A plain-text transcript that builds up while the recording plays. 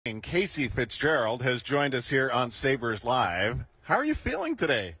Casey Fitzgerald has joined us here on Sabres Live. How are you feeling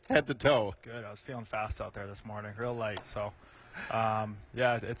today, head to toe? Good. I was feeling fast out there this morning, real light. So, yeah,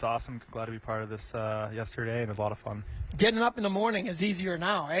 it's awesome. Glad to be part of this yesterday, and it was a lot of fun. Getting up in the morning is easier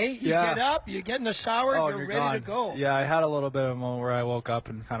now, eh? You get up, you get in the shower, you're ready to go. Yeah, I had a little bit of a moment where I woke up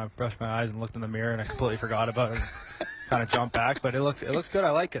and kind of brushed my eyes and looked in the mirror, and I completely forgot about it. Kind of jumped back, but it looks good.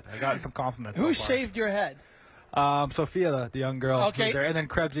 I like it. I got some compliments. Who so far. shaved your head? Sophia, the young girl, okay. who's there, and then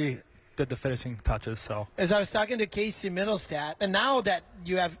Krebsy did the finishing touches. So as I was talking to Casey Middlestat, and now that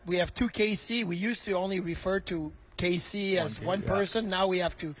we have two KC, we used to only refer to KC as one person. Now we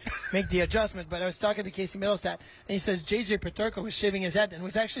have to make the adjustment. But I was talking to Casey Middlestat, and he says JJ Peterka was shaving his head and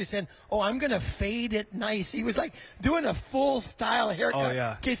was actually saying, "Oh, I'm gonna fade it nice." He was like doing a full style haircut. Oh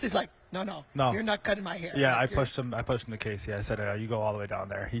yeah. Casey's like, No, you're not cutting my hair. Yeah, I pushed him to Casey. I said, you go all the way down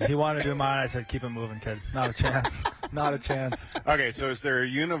there. He wanted to do mine. I said, keep it moving, kid. Not a chance. Not a chance. Okay, so is there a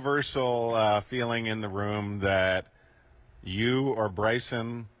universal feeling in the room that you or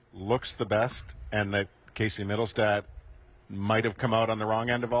Bryson looks the best and that Casey Middlestat might have come out on the wrong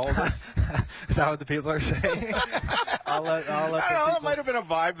end of all of this? Is that what the people are saying? I'll let I don't know, that might have been a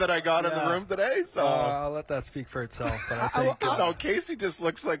vibe that I got in the room today. So I'll let that speak for itself. But I think no, Casey just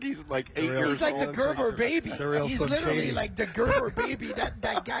looks like he's like 8 years old. He's like the Gerber baby. He's literally shady. like the Gerber baby,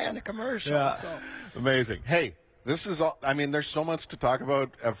 that guy on the commercial. Yeah. So. Amazing. Hey, this is all. I mean, there's so much to talk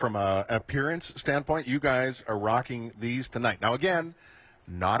about from an appearance standpoint. You guys are rocking these tonight. Now, again,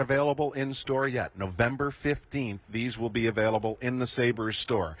 not available in store yet. November 15th, these will be available in the Sabres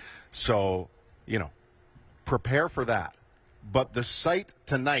store. So, prepare for that. But the site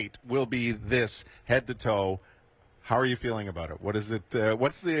tonight will be this head to toe. How are you feeling about it? What is it?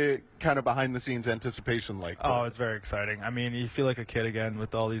 What's the kind of behind the scenes anticipation like? Oh, it's very exciting. I mean, you feel like a kid again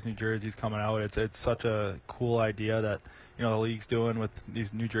with all these new jerseys coming out. It's such a cool idea that the league's doing with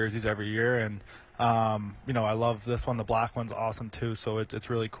these new jerseys every year, and I love this one. The black one's awesome too. So it's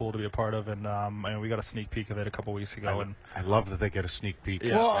really cool to be a part of, and we got a sneak peek of it a couple weeks ago. I love that they get a sneak peek.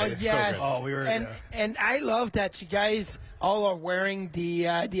 Yeah, well, yes. So and I love that you guys all are wearing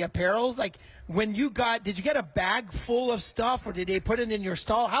the apparel. Like when did you get a bag full of stuff, or did they put it in your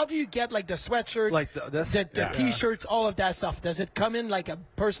stall? How do you get like the sweatshirt, like the t-shirts, all of that stuff? Does it come in like a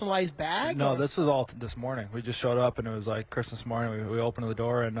personalized bag? No, this was all this morning. We just showed up and it was like Christmas morning. We opened the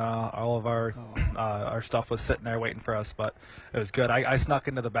door and all of our stuff was sitting there waiting for us, but it was good. I snuck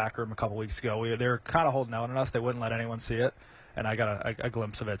into the back room a couple weeks ago. They were kind of holding out on us. They wouldn't let anyone see it, and I got a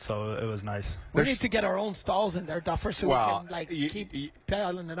glimpse of it, so it was nice. We need to get our own stalls in there, Duffer, so we can keep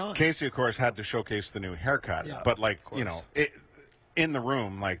piling it on. Casey, of course, had to showcase the new haircut, but in the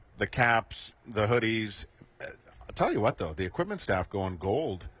room, like the caps, the hoodies. I'll tell you what, though, the equipment staff going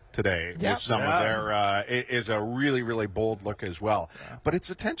gold today with some of their is a really, really bold look as well. Yeah. But it's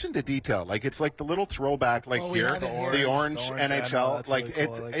attention to detail. Like it's like the little throwback, like here, the orange NHL. Like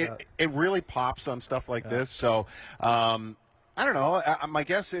really it really pops on stuff like this. So I don't know. My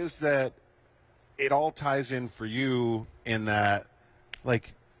guess is that it all ties in for you in that,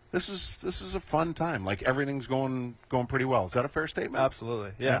 like, this is a fun time. Like everything's going pretty well. Is that a fair statement?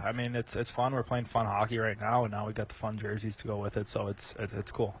 Absolutely. Yeah. I mean, it's fun. We're playing fun hockey right now, and now we got the fun jerseys to go with it. So it's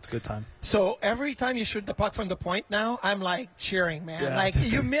cool. It's a good time. So every time you shoot the puck from the point now, I'm like cheering, man. Yeah.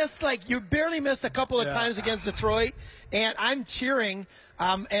 Like you barely missed a couple of times against Detroit, and I'm cheering.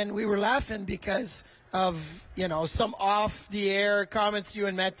 And we were laughing because of some off the air comments you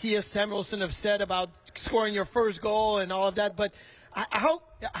and Matthias Samuelsson have said about scoring your first goal and all of that, but.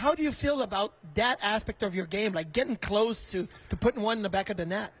 How do you feel about that aspect of your game, like getting close to putting one in the back of the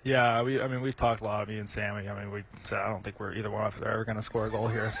net? Yeah, we've talked a lot, me and Sammy. I don't think we're either one of us are ever going to score a goal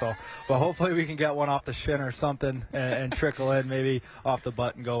here. So, but hopefully we can get one off the shin or something and trickle in, maybe off the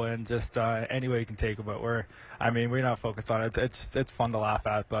butt and go in. Just any way you can take it. But we're not focused on it. It's fun to laugh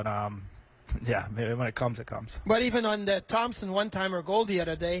at, but yeah, maybe when it comes, it comes. But even on the Thompson one-timer goal the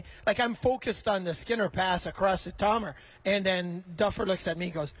other day, like I'm focused on the Skinner pass across the Tomer, and then Duffer looks at me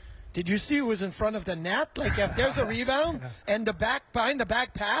and goes, "Did you see who was in front of the net? Like if there's a rebound and behind the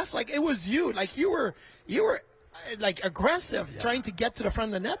back pass, like it was you. Like you were like aggressive trying to get to the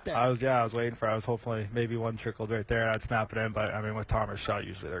front of the net there." I was waiting for. I was hopefully maybe one trickled right there and I'd snap it in. But with Tomer's shot,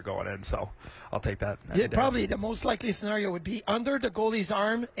 usually they're going in, so I'll take that. Probably the most likely scenario would be under the goalie's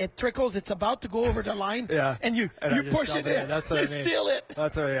arm. It trickles. It's about to go over the line. And you push it in. That's what you steal it.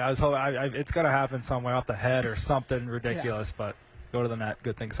 That's what I was hoping. It's gonna happen some way off the head or something ridiculous. But go to the net.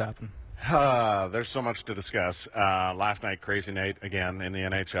 Good things happen. There's so much to discuss. Last night, crazy night again in the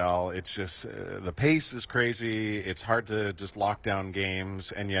NHL. It's just the pace is crazy. It's hard to just lock down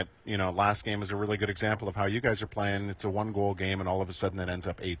games, and yet, last game is a really good example of how you guys are playing. It's a one-goal game, and all of a sudden it ends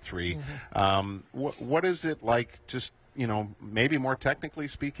up 8-3. What is it like, just maybe more technically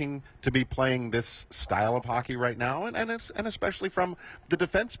speaking, to be playing this style of hockey right now, and especially from the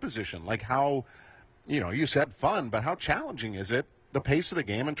defense position? Like how, you said fun, but how challenging is it? The pace of the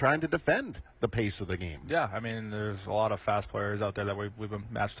game and trying to defend the pace of the game. Yeah, I mean, there's a lot of fast players out there that we've been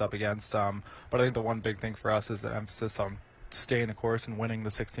matched up against. But I think the one big thing for us is the emphasis on staying the course and winning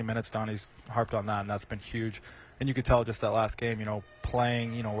the 60 minutes. Donnie's harped on that, and that's been huge. And you could tell just that last game,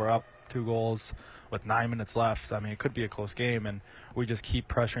 playing, we're up 2 goals with 9 minutes left. I mean, it could be a close game, and we just keep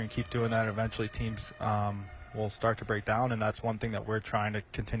pressuring, keep doing that, and eventually teams will start to break down, and that's one thing that we're trying to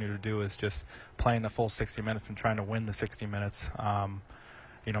continue to do, is just playing the full 60 minutes and trying to win the 60 minutes.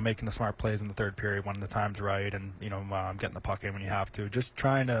 Making the smart plays in the third period when the time's right, and getting the puck in when you have to. Just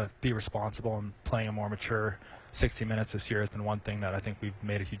trying to be responsible and playing a more mature 60 minutes this year has been one thing that I think we've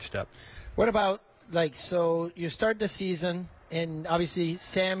made a huge step. What about, so you start the season, and obviously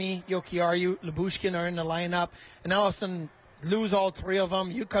Sammy, Jokiharju, Lyubushkin are in the lineup, and all of a sudden lose all 3 of them.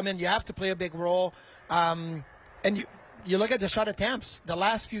 You come in, you have to play a big role. And you look at the shot attempts, the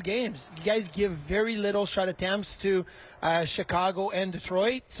last few games, you guys give very little shot attempts to Chicago and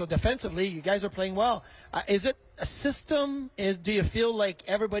Detroit. So defensively, you guys are playing well. Is it a system? Do you feel like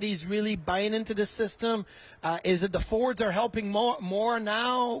everybody's really buying into this system? Is it the forwards are helping more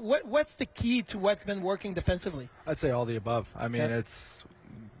now? What's the key to what's been working defensively? I'd say all the above. I mean,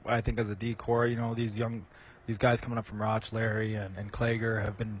 I think as a D-core, these guys coming up from Roch, Larry, and Klager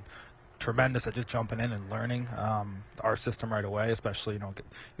have been tremendous at just jumping in and learning our system right away, especially, you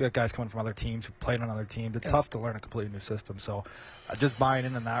got guys coming from other teams who played on other teams. It's tough to learn a completely new system. So just buying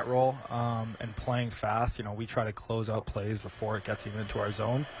in that role and playing fast, we try to close out plays before it gets even into our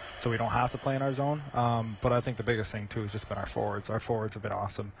zone, so we don't have to play in our zone. But I think the biggest thing, too, has just been our forwards. Our forwards have been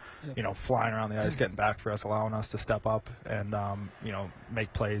awesome, flying around the ice, getting back for us, allowing us to step up and,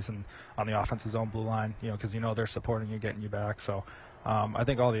 make plays on the offensive zone blue line, because they're supporting you, getting you back. So I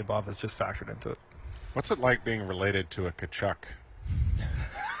think all the above is just factored into it. What's it like being related to a Tkachuk?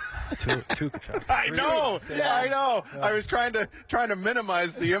 Two Tkachuk. I know. Yeah, I know. Yeah. I was trying to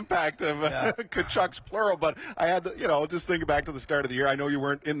minimize the impact of Tkachuk's plural, but I had to, just think back to the start of the year. I know you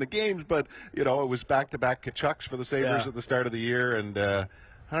weren't in the games, but it was back-to-back Tkachuks for the Sabres at the start of the year, and I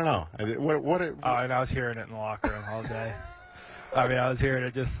don't know. And I was hearing it in the locker room all day. I mean, I was hearing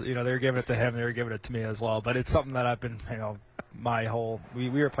it just, they were giving it to him, they were giving it to me as well. But it's something that I've been, we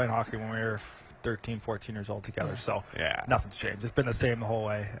were playing hockey when we were 13, 14 years old together. So nothing's changed. It's been the same the whole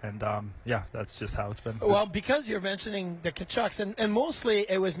way. And, that's just how it's been. Well, because you're mentioning the Tkachuks, and mostly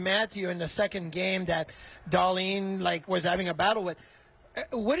it was Matthew in the second game that Dahlin, was having a battle with.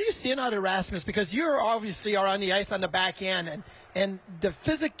 What are you seeing out of Rasmus? Because you obviously are on the ice on the back end, and the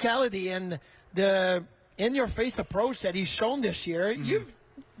physicality and the in-your-face approach that he's shown this year, you've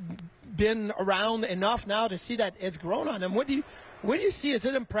been around enough now to see that it's grown on him. What do you see? Is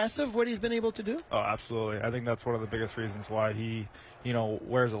it impressive what he's been able to do? Oh, absolutely. I think that's one of the biggest reasons why he,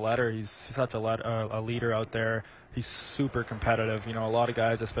 wears a letter. He's such a leader out there. He's super competitive. A lot of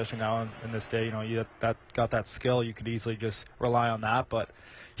guys, especially now in this day, you got that skill. You could easily just rely on that, but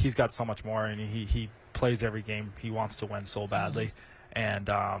he's got so much more, and he plays every game. He wants to win so badly. And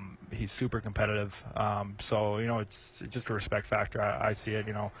he's super competitive. So, it's just a respect factor. I see it,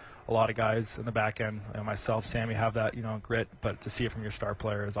 a lot of guys in the back end, myself, Sammy, have that, grit, but to see it from your star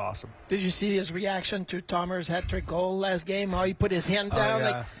player is awesome. Did you see his reaction to Tomer's hat-trick goal last game, how he put his hand down?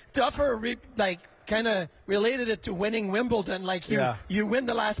 Yeah. Duffer, kind of related it to winning Wimbledon. You win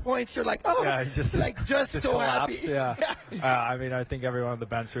the last points, you're like, just so collapsed, happy. I think everyone on the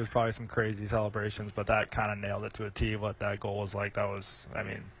bench, there was probably some crazy celebrations, but that kind of nailed it to a T. What that goal was like, that was,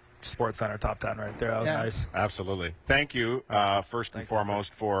 Sports Center top 10 right there. That was nice. Absolutely. Thank you, first and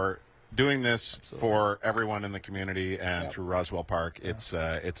foremost, for doing this for everyone in the community and through Roswell Park. It's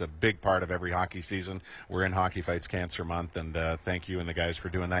a big part of every hockey season. We're in Hockey Fights Cancer Month, and thank you and the guys for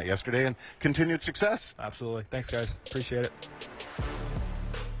doing that yesterday, and continued success. Absolutely. Thanks, guys. Appreciate it.